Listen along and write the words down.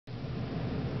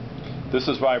This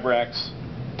is Vibrac's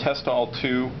Test All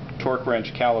 2 Torque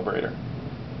Wrench Calibrator.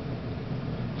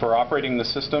 For operating the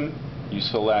system, you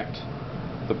select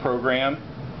the program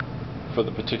for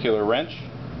the particular wrench,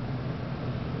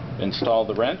 install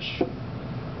the wrench,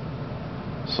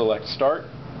 select Start.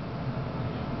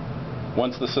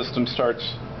 Once the system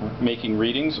starts making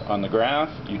readings on the graph,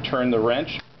 you turn the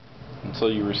wrench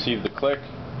until you receive the click.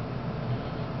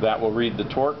 That will read the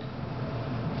torque.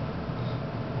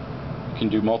 You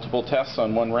can do multiple tests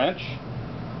on one wrench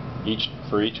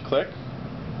for each click.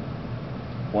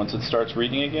 Once it starts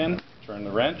reading again, turn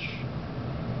the wrench.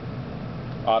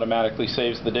 Automatically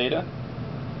saves the data.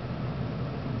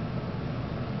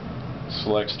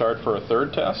 Select Start for a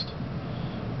third test.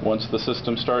 Once the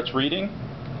system starts reading,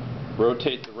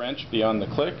 rotate the wrench beyond the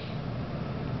click.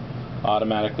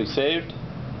 Automatically saved.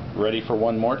 Ready for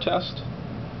one more test.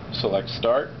 Select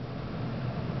Start.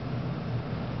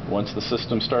 Once the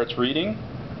system starts reading,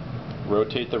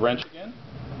 rotate the wrench again.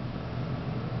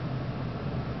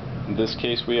 In this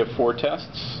case we have 4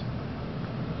 tests.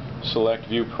 Select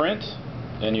View Print,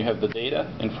 and you have the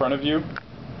data in front of you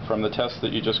from the test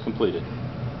that you just completed.